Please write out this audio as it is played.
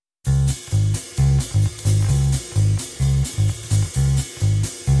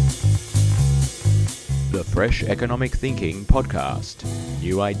Fresh Economic Thinking podcast,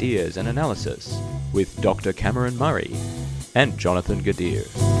 new ideas and analysis with Dr. Cameron Murray and Jonathan Gadir.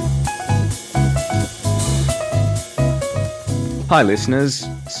 Hi listeners,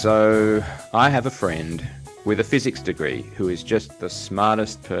 so I have a friend with a physics degree who is just the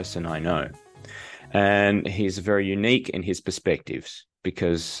smartest person I know. And he's very unique in his perspectives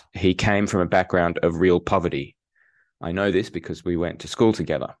because he came from a background of real poverty. I know this because we went to school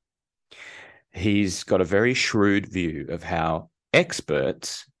together. He's got a very shrewd view of how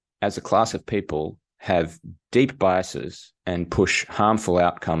experts, as a class of people, have deep biases and push harmful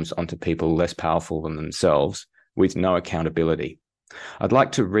outcomes onto people less powerful than themselves with no accountability. I'd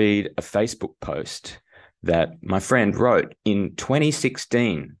like to read a Facebook post that my friend wrote in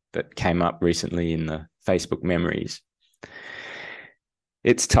 2016 that came up recently in the Facebook memories.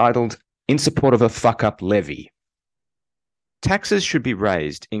 It's titled, "In Support of a Fuck-Up Levy." Taxes should be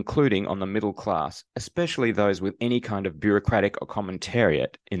raised, including on the middle class, especially those with any kind of bureaucratic or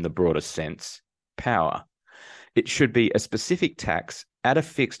commentariat, in the broadest sense, power. It should be a specific tax at a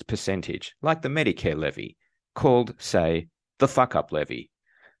fixed percentage, like the Medicare levy, called, say, the fuck-up levy.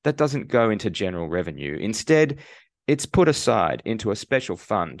 That doesn't go into general revenue. Instead, it's put aside into a special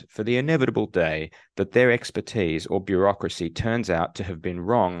fund for the inevitable day that their expertise or bureaucracy turns out to have been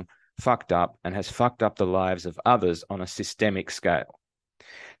wrong, fucked up, and has fucked up the lives of others on a systemic scale.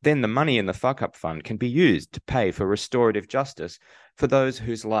 Then the money in the fuck-up fund can be used to pay for restorative justice for those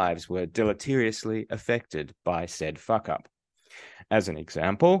whose lives were deleteriously affected by said fuck-up. As an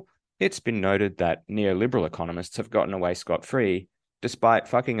example, it's been noted that neoliberal economists have gotten away scot-free despite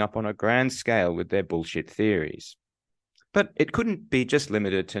fucking up on a grand scale with their bullshit theories. But it couldn't be just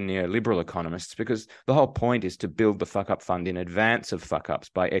limited to neoliberal economists because the whole point is to build the fuck-up fund in advance of fuck-ups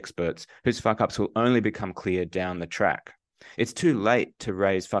by experts whose fuck-ups will only become clear down the track. It's too late to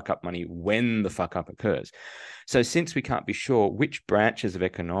raise fuck-up money when the fuck-up occurs. So since we can't be sure which branches of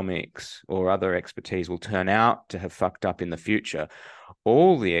economics or other expertise will turn out to have fucked up in the future,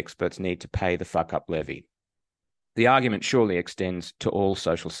 all the experts need to pay the fuck-up levy. The argument surely extends to all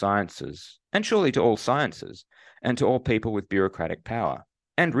social sciences, and surely to all sciences, and to all people with bureaucratic power.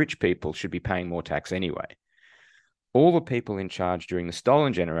 And rich people should be paying more tax anyway. All the people in charge during the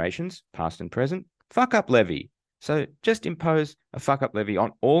stolen generations, past and present, fuck up levy. So just impose a fuck up levy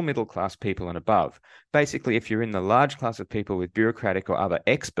on all middle class people and above. Basically, if you're in the large class of people with bureaucratic or other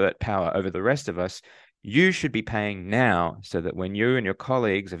expert power over the rest of us, you should be paying now so that when you and your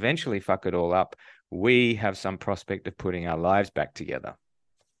colleagues eventually fuck it all up, we have some prospect of putting our lives back together.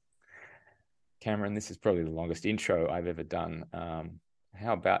 Cameron, this is probably the longest intro I've ever done.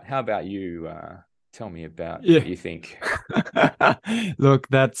 How about you tell me about what you think? Look,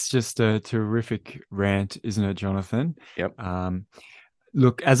 that's just a terrific rant, isn't it, Jonathan? Yep.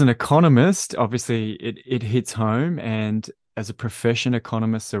 Look, as an economist, obviously it hits home, and as a profession,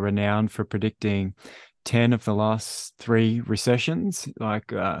 economists are renowned for predicting 10 of the last 3 recessions.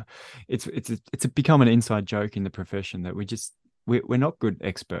 Like it's become an inside joke in the profession that we're not good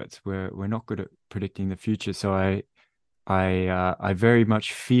experts. We're not good at predicting the future. So I very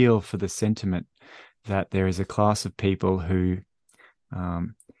much feel for the sentiment that there is a class of people who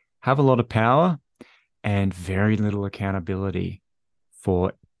have a lot of power and very little accountability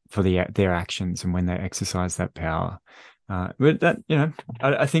for their actions and when they exercise that power. But that,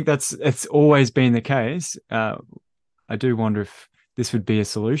 I think it's always been the case. I do wonder if this would be a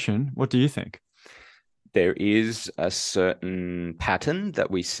solution. What do you think? There is a certain pattern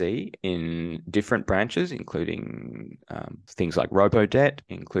that we see in different branches, including things like robo-debt,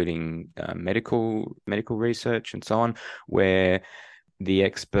 including medical research and so on, where the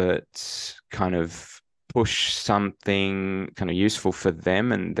experts kind of push something kind of useful for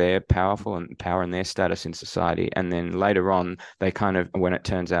them and their power and their status in society. And then later on, they kind of, when it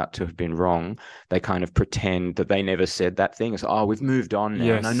turns out to have been wrong, they kind of pretend that they never said that thing. It's, we've moved on now.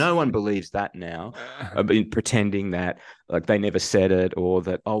 Yes. No one believes that now. Pretending that like they never said it, or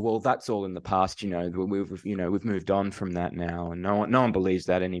that, that's all in the past. We've moved on from that now, and no one believes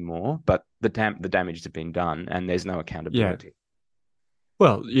that anymore. But the damage has been done, and there's no accountability. Yeah.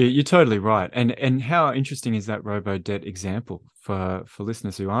 Well, you're totally right. And how interesting is that robo-debt example for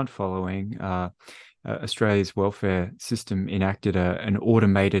listeners who aren't following? Australia's welfare system enacted an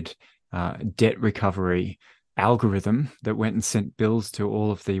automated debt recovery algorithm that went and sent bills to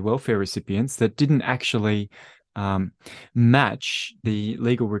all of the welfare recipients that didn't actually match the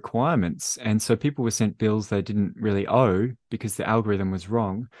legal requirements. And so people were sent bills they didn't really owe because the algorithm was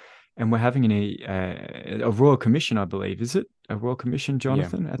wrong. And we're having a Royal Commission, I believe, is it? A Royal Commission,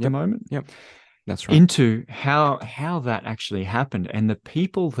 Jonathan, at the moment? Yep, that's right. Into how that actually happened. And the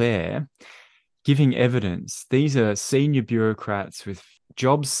people there giving evidence. These are senior bureaucrats with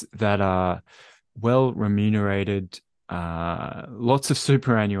jobs that are well remunerated, lots of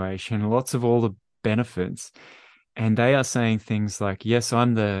superannuation, lots of all the benefits. And they are saying things like, yes,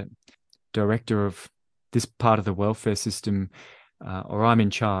 I'm the director of this part of the welfare system, or I'm in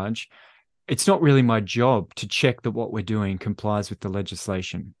charge. It's not really my job to check that what we're doing complies with the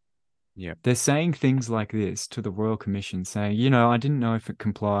legislation. Yeah. They're saying things like this to the Royal Commission, saying, I didn't know if it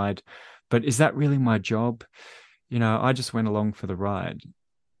complied, but is that really my job? I just went along for the ride.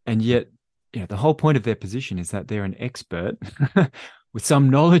 And yet, the whole point of their position is that they're an expert with some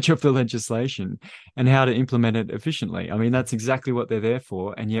knowledge of the legislation and how to implement it efficiently. I mean, that's exactly what they're there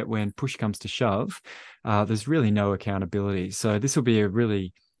for. And yet, when push comes to shove, there's really no accountability. So this will be a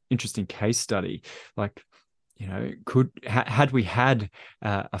really interesting case study. Like, had we had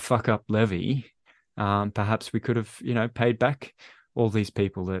a fuck up levy, perhaps we could have, paid back all these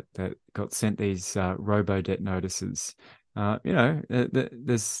people that got sent these robo debt notices.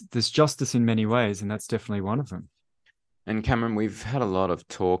 There's justice in many ways, and that's definitely one of them. And Cameron, we've had a lot of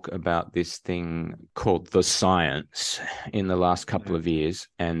talk about this thing called the science in the last couple of years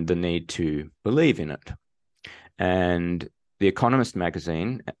and the need to believe in it. And The Economist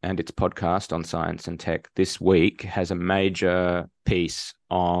magazine and its podcast on science and tech this week has a major piece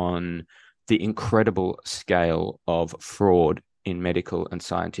on the incredible scale of fraud in medical and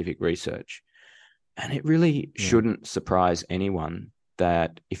scientific research. And it really shouldn't surprise anyone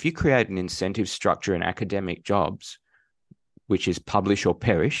that if you create an incentive structure in academic jobs, which is publish or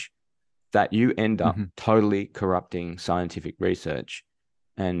perish, that you end up totally corrupting scientific research.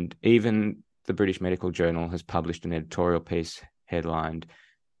 And even the British Medical Journal has published an editorial piece headlined,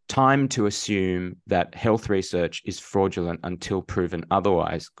 "Time to assume that health research is fraudulent until proven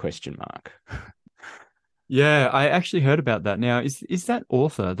otherwise?" ? Yeah, I actually heard about that. Now, is that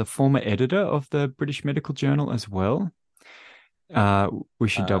author the former editor of the British Medical Journal as well? We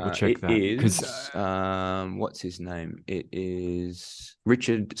should double check that. It is, what's his name? It is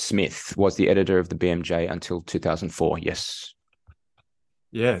Richard Smith was the editor of the BMJ until 2004. Yes.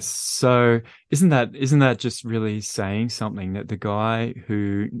 Yes. So isn't that just really saying something, that the guy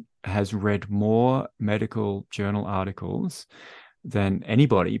who has read more medical journal articles than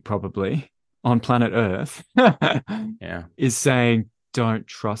anybody probably on planet Earth is saying don't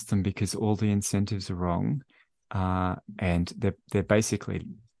trust them because all the incentives are wrong. And they're basically,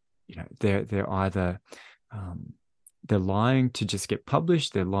 they're either they're lying to just get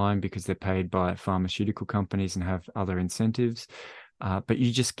published, they're lying because they're paid by pharmaceutical companies and have other incentives, but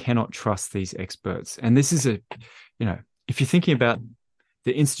you just cannot trust these experts. And this is if you're thinking about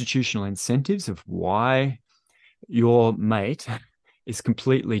the institutional incentives of why your mate is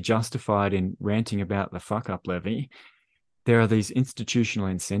completely justified in ranting about the fuck up levy, there are these institutional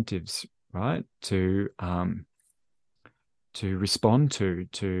incentives, right, to respond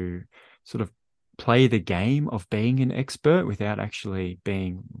to sort of play the game of being an expert without actually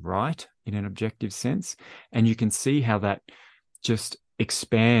being right in an objective sense. And you can see how that just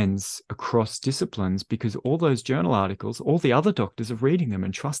expands across disciplines, because all those journal articles, all the other doctors are reading them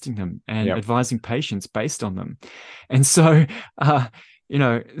and trusting them and advising patients based on them. And so,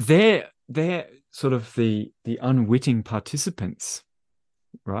 they're sort of the unwitting participants,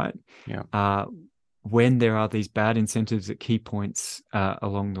 right? Yeah. When there are these bad incentives at key points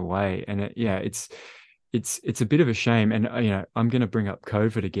along the way. And it's a bit of a shame. And, I'm going to bring up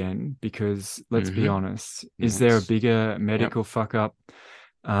COVID again, because let's be honest, is there a bigger medical fuck up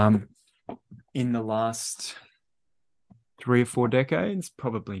in the last 3 or 4 decades?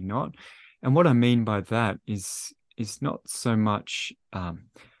 Probably not. And what I mean by that is not so much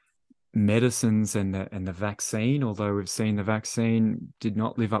medicines and the vaccine, although we've seen the vaccine did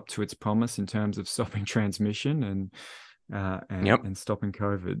not live up to its promise in terms of stopping transmission and stopping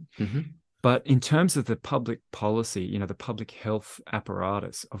COVID. But in terms of the public policy, the public health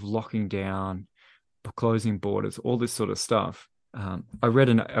apparatus of locking down, closing borders, all this sort of stuff. I read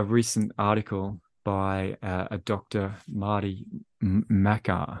a recent article by a Dr. Marty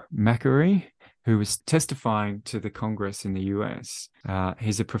Makary, who was testifying to the Congress in the US.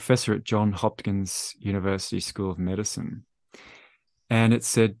 He's a professor at Johns Hopkins University School of Medicine. And it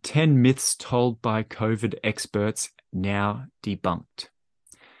said 10 myths told by COVID experts now debunked.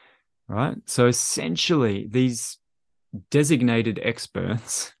 Right? So essentially, these designated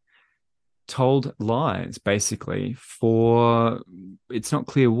experts told lies, basically, for, it's not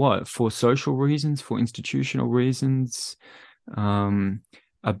clear what, for social reasons, for institutional reasons,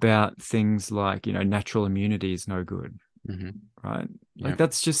 about things like, natural immunity is no good, right? Like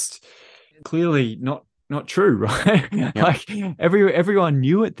that's just clearly not not true, right? Yeah. Like everyone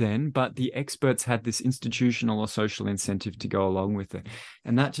knew it then, but the experts had this institutional or social incentive to go along with it.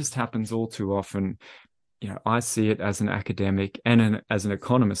 And that just happens all too often. I see it as an academic and as an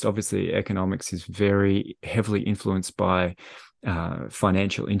economist. Obviously, economics is very heavily influenced by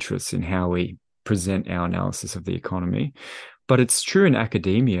financial interests in how we present our analysis of the economy. But it's true in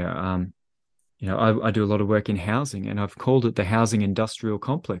academia. I do a lot of work in housing, and I've called it the housing industrial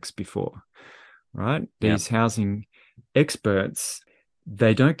complex before, right? Yeah. These housing experts,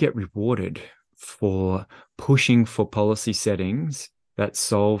 they don't get rewarded for pushing for policy settings that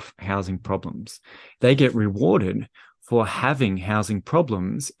solve housing problems. They get rewarded for having housing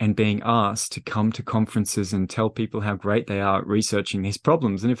problems and being asked to come to conferences and tell people how great they are at researching these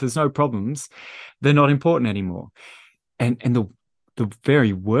problems. And if there's no problems, they're not important anymore. And the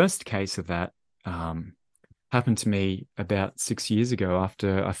very worst case of that happened to me about 6 years ago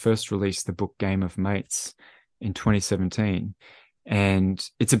after I first released the book Game of Mates in 2017. And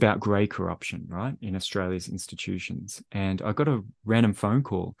it's about grey corruption, right, in Australia's institutions. And I got a random phone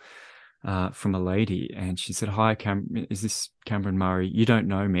call from a lady, and she said, "Hi, is this Cameron Murray? You don't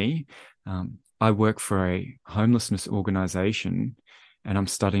know me. I work for a homelessness organization, and I'm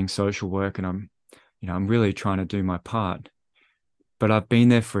studying social work, and I'm really trying to do my part. But I've been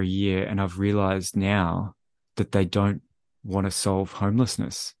there for a year, and I've realized now that they don't want to solve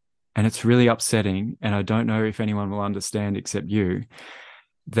homelessness. And it's really upsetting. And I don't know if anyone will understand except you.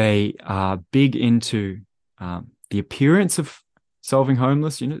 They are big into the appearance of solving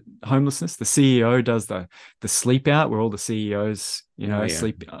homelessness. The CEO does the sleep out, where all the CEOs,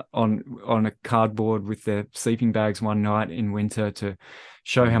 sleep on a cardboard with their sleeping bags one night in winter to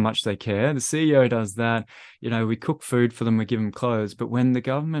show how much they care. The CEO does that. We cook food for them, we give them clothes. But when the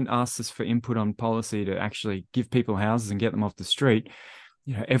government asks us for input on policy to actually give people houses and get them off the street,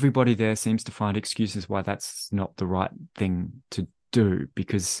 everybody there seems to find excuses why that's not the right thing to do,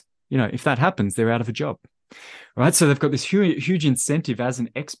 because, if that happens, they're out of a job, right? So they've got this huge incentive as an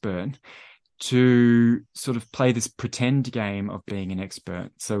expert to sort of play this pretend game of being an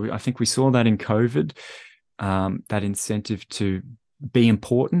expert. So I think we saw that in COVID, that incentive to be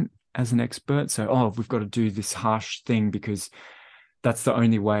important as an expert. So, we've got to do this harsh thing because that's the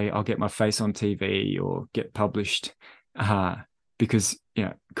only way I'll get my face on TV or get published. Because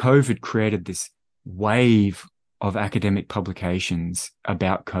COVID created this wave of academic publications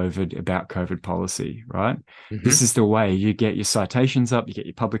about COVID policy, right? Mm-hmm. This is the way you get your citations up, you get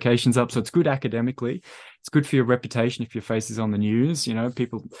your publications up. So it's good academically. It's good for your reputation if your face is on the news.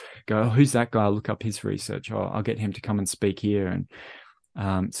 People go, "Oh, who's that guy? I'll look up his research. Oh, I'll get him to come and speak here."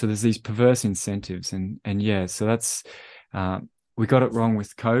 And so there's these perverse incentives. So that's... we got it wrong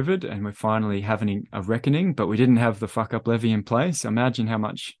with COVID, and we're finally having a reckoning, but we didn't have the fuck up levy in place. Imagine how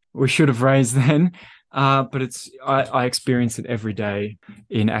much we should have raised then. But I experience it every day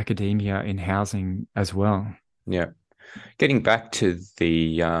in academia, in housing as well. Yeah. Getting back to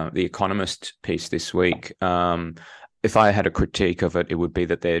the Economist piece this week, if I had a critique of it, it would be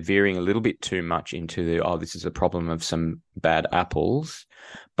that they're veering a little bit too much into this is a problem of some bad apples.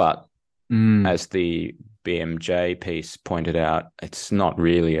 But as the BMJ piece pointed out, it's not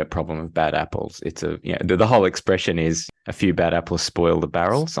really a problem of bad apples. It's the whole expression is a few bad apples spoil the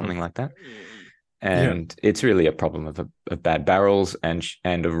barrel, something like that. And It's really a problem of bad barrels and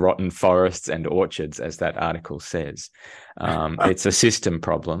of rotten forests and orchards, as that article says. It's a system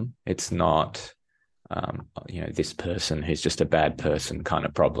problem. It's not, this person who's just a bad person kind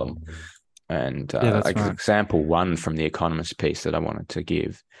of problem. And example one from the Economist piece that I wanted to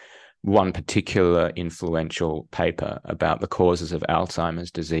give, one particular influential paper about the causes of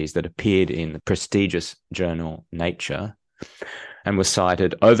Alzheimer's disease that appeared in the prestigious journal Nature and was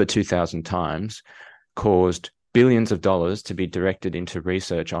cited over 2,000 times, caused billions of dollars to be directed into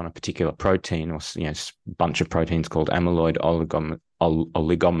research on a particular protein or bunch of proteins called amyloid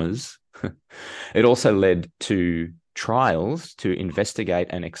oligomers. It also led to trials to investigate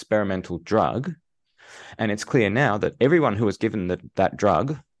an experimental drug. And it's clear now that everyone who was given that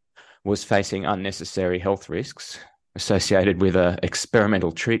drug was facing unnecessary health risks associated with an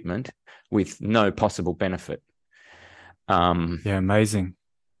experimental treatment with no possible benefit. Amazing.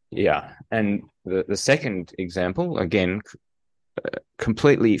 Yeah. And the second example, again,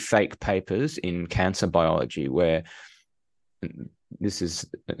 completely fake papers in cancer biology, where this is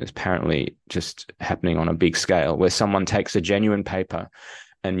apparently just happening on a big scale, where someone takes a genuine paper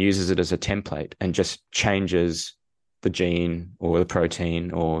and uses it as a template and just changes the gene or the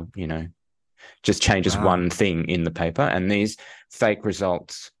protein or, just changes one thing in the paper. And these fake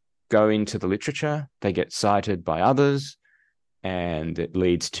results go into the literature. They get cited by others. and it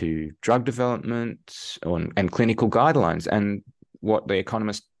leads to drug development and clinical guidelines. And what the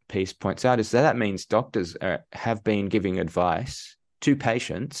Economist piece points out is that means doctors have been giving advice to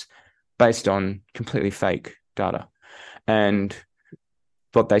patients based on completely fake data. And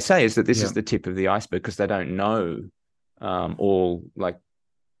what they say is that this is the tip of the iceberg, because they don't know all, like,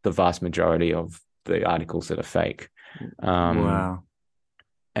 the vast majority of the articles that are fake. Wow.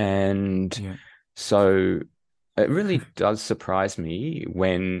 And so it really does surprise me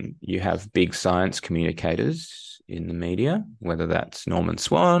when you have big science communicators in the media, whether that's Norman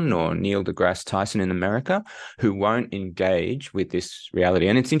Swan or Neil deGrasse Tyson in America, who won't engage with this reality.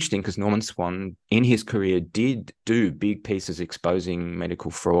 And it's interesting because Norman Swan, in his career, did do big pieces exposing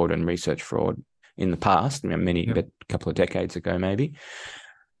medical fraud and research fraud in the past, a couple of decades ago, maybe.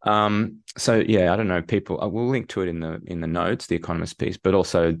 So yeah, I don't know, people, we'll link to it in the notes, the Economist piece, but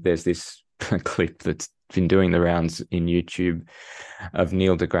also there's this clip that's been doing the rounds in YouTube of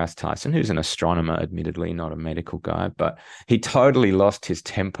Neil deGrasse Tyson, who's an astronomer, admittedly not a medical guy, but he totally lost his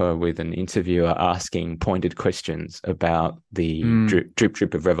temper with an interviewer asking pointed questions about the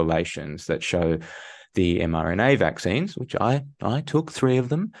drip of revelations that show the mRNA vaccines, which I took 3 of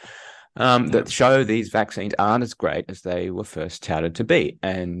them, that show these vaccines aren't as great as they were first touted to be,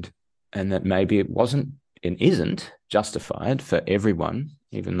 and that maybe it wasn't and isn't justified for everyone,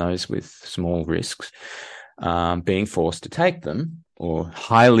 even those with small risks, being forced to take them, or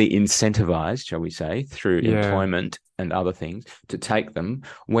highly incentivized, shall we say, through employment and other things, to take them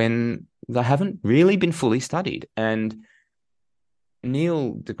when they haven't really been fully studied. And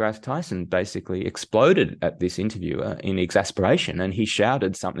Neil deGrasse Tyson basically exploded at this interviewer in exasperation, and he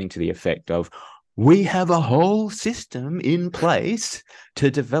shouted something to the effect of, "We have a whole system in place to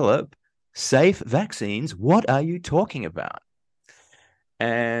develop safe vaccines. What are you talking about?"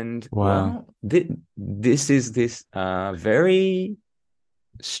 And this is this very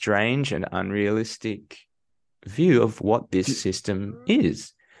strange and unrealistic view of what this system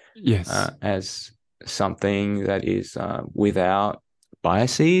is. As something that is without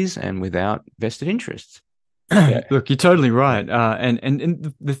biases and without vested interests. Look, you're totally right.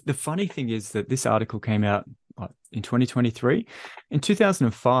 And the funny thing is that this article came out in 2023. In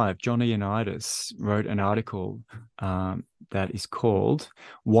 2005, John Ioannidis wrote an article that is called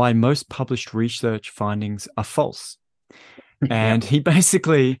 "Why Most Published Research Findings Are False." And he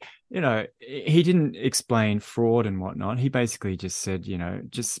basically, he didn't explain fraud and whatnot. He basically just said,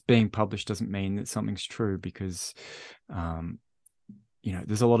 just being published doesn't mean that something's true, because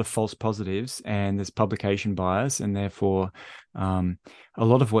there's a lot of false positives and there's publication bias, and therefore a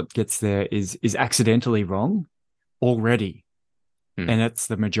lot of what gets there is accidentally wrong already. And that's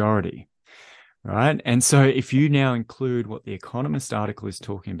the majority, right? And so if you now include what the Economist article is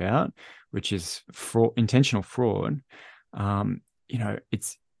talking about, which is intentional fraud,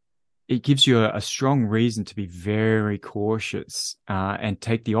 it gives you a strong reason to be very cautious and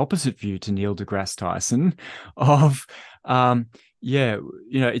take the opposite view to Neil deGrasse Tyson of,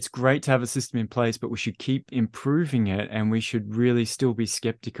 it's great to have a system in place, but we should keep improving it, and we should really still be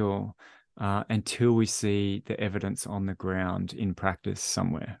skeptical until we see the evidence on the ground in practice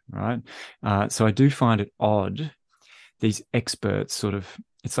somewhere, right? So I do find it odd, these experts sort of,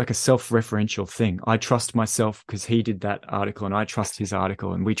 it's like a self-referential thing. I trust myself because he did that article, and I trust his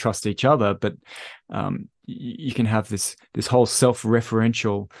article, and we trust each other. But you can have this whole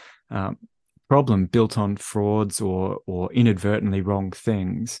self-referential problem built on frauds or inadvertently wrong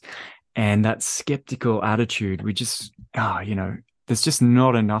things, and that skeptical attitude. We just, there's just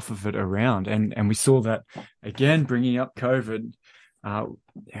not enough of it around, and we saw that again, bringing up COVID.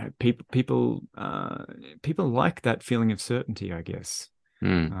 People like that feeling of certainty, I guess.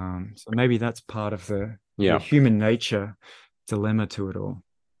 So maybe that's part of the human nature dilemma to it all.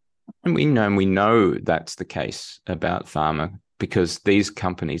 And we know that's the case about pharma, because these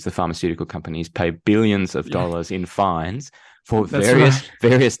companies, the pharmaceutical companies, pay billions of dollars in fines for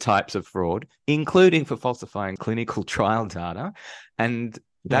various types of fraud, including for falsifying clinical trial data, and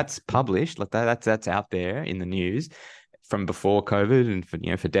that's published, like that's out there in the news from before COVID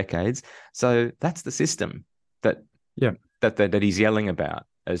and for decades. So that's the system that he's yelling about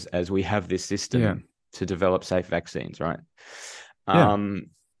as we have this system to develop safe vaccines, right?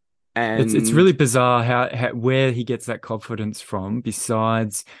 And it's really bizarre how where he gets that confidence from,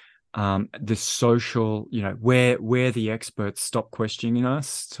 besides the social, where the experts stop questioning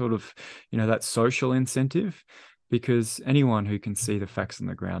us, sort of, that social incentive. because anyone who can see the facts on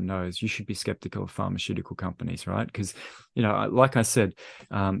the ground knows you should be skeptical of pharmaceutical companies, right? Because, like I said,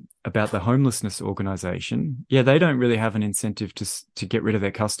 about the homelessness organization, yeah, they don't really have an incentive to get rid of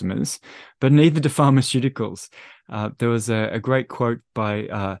their customers, but neither do pharmaceuticals. There was a great quote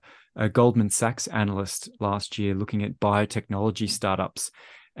by a Goldman Sachs analyst last year looking at biotechnology startups,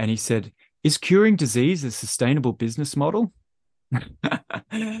 and he said, "Is curing disease a sustainable business model?"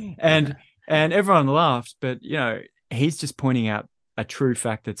 and and everyone laughed, but he's just pointing out a true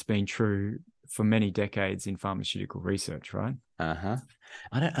fact that's been true for many decades in pharmaceutical research, right? Uh-huh.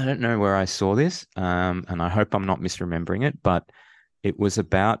 I don't know where I saw this, and I hope I'm not misremembering it, but it was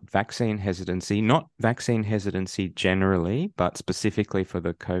about vaccine hesitancy, not vaccine hesitancy generally, but specifically for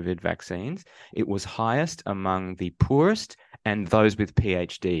the COVID vaccines. It was highest among the poorest and those with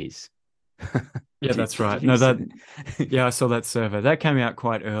PhDs. Yeah, that's right. No, yeah, I saw that survey. That came out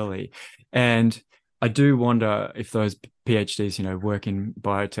quite early. And I do wonder if those PhDs, work in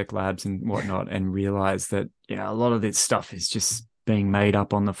biotech labs and whatnot and realize that, a lot of this stuff is just being made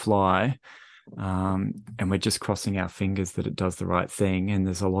up on the fly. And we're just crossing our fingers that it does the right thing. And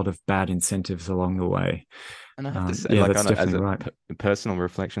there's a lot of bad incentives along the way. And I have to say, yeah, like, that's definitely right. Personal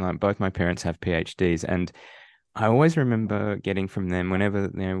reflection, like both my parents have PhDs, and I always remember getting from them whenever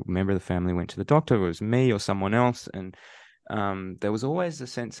a member of the family went to the doctor, it was me or someone else, and there was always a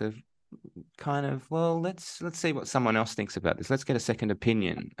sense of kind of, well, let's see what someone else thinks about this. Let's get a second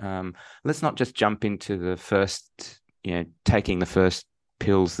opinion. Let's not just jump into the first, taking the first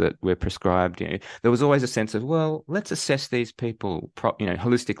pills that were prescribed. There was always a sense of, well, let's assess these people,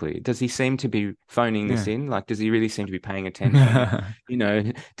 holistically. Does he seem to be phoning this in? Like, does he really seem to be paying attention?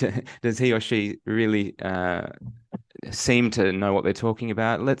 Does he or she really seem to know what they're talking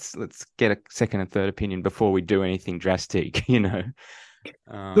about? Let's get a second and third opinion before we do anything drastic.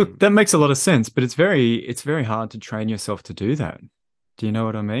 Look, that makes a lot of sense, but it's very hard to train yourself to do that. Do you know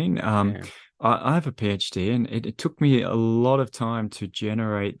what I mean? Yeah. I have a PhD, and it took me a lot of time to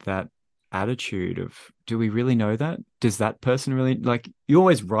generate that attitude of, do we really know that? Does that person really, like, you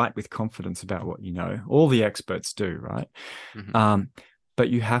always write with confidence about what you know. All the experts do, right? Mm-hmm. But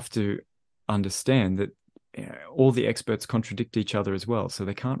you have to understand that all the experts contradict each other as well, so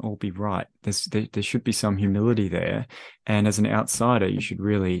they can't all be right. There should be some humility there, and as an outsider, you should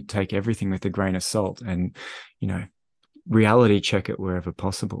really take everything with a grain of salt and reality check it wherever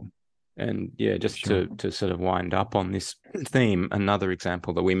possible. And yeah, just to sort of wind up on this theme, another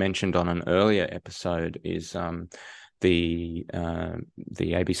example that we mentioned on an earlier episode is the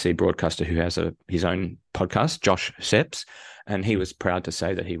ABC broadcaster who has his own podcast, Josh Seps, and he was proud to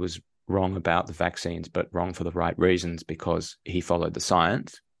say that he was wrong about the vaccines, but wrong for the right reasons because he followed the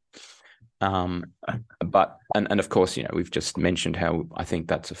science. But of course, we've just mentioned how I think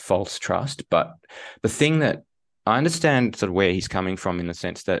that's a false trust. But the thing that I understand sort of where he's coming from, in the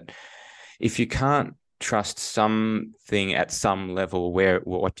sense that if you can't trust something at some level,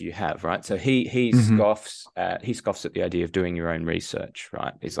 what do you have, right? So he scoffs at the idea of doing your own research,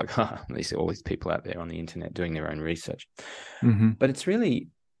 right? He's like, there's all these people out there on the internet doing their own research. But it's really,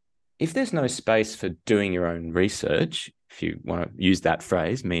 if there's no space for doing your own research, if you want to use that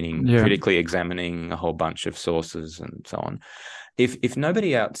phrase, meaning critically examining a whole bunch of sources and so on, if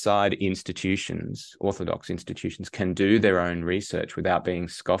nobody outside institutions, orthodox institutions, can do their own research without being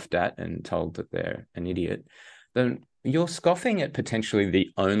scoffed at and told that they're an idiot, then you're scoffing at potentially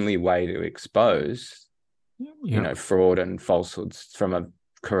the only way to expose, fraud and falsehoods from a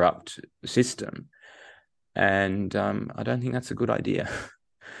corrupt system. And I don't think that's a good idea.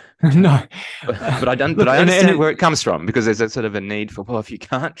 No, but I don't. But I understand where it comes from, because there's a sort of a need for, well, if you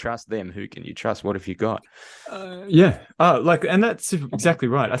can't trust them, who can you trust? What have you got? And that's exactly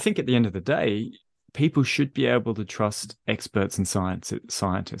right. I think at the end of the day, people should be able to trust experts and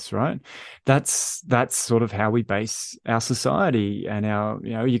scientists, right? That's sort of how we base our society and our.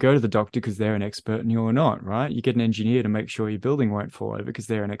 You go to the doctor because they're an expert and you're not, right? You get an engineer to make sure your building won't fall over because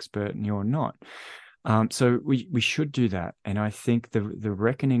they're an expert and you're not. So we should do that. And I think the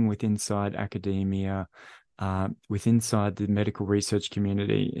reckoning with inside academia, with inside the medical research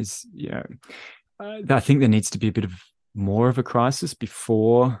community is, I think there needs to be a bit of more of a crisis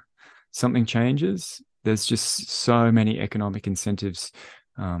before something changes. There's just so many economic incentives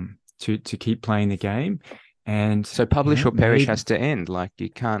to keep playing the game. And so publish or perish has to end. Like,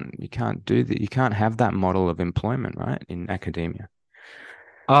 you can't do that. You can't have that model of employment, right, in academia.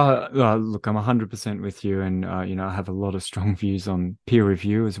 Look, I'm 100% with you, and I have a lot of strong views on peer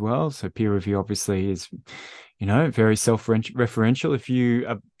review as well. So peer review obviously is, very self-referential. If you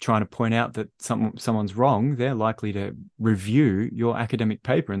are trying to point out that someone's wrong, they're likely to review your academic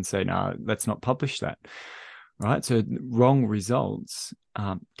paper and say, "No, let's not publish that." right? So wrong results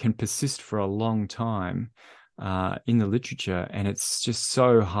can persist for a long time in the literature, and it's just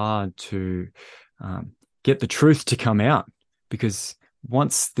so hard to get the truth to come out, because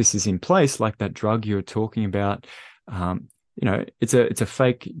once this is in place, like that drug you were talking about, it's a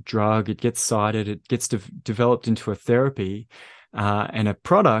fake drug. It gets cited, it gets developed into a therapy and a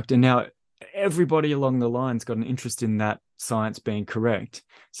product, and now everybody along the line's got an interest in that science being correct.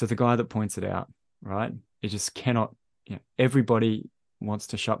 So the guy that points it out, right? It just cannot, everybody wants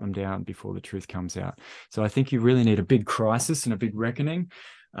to shut them down before the truth comes out. So I think you really need a big crisis and a big reckoning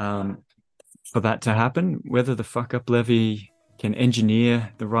for that to happen. Whether the fuck up levy can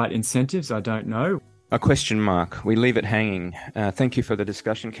engineer the right incentives, I don't know. A question mark. We leave it hanging. Thank you for the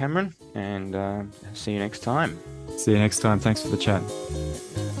discussion, Cameron, and see you next time. See you next time. Thanks for the chat.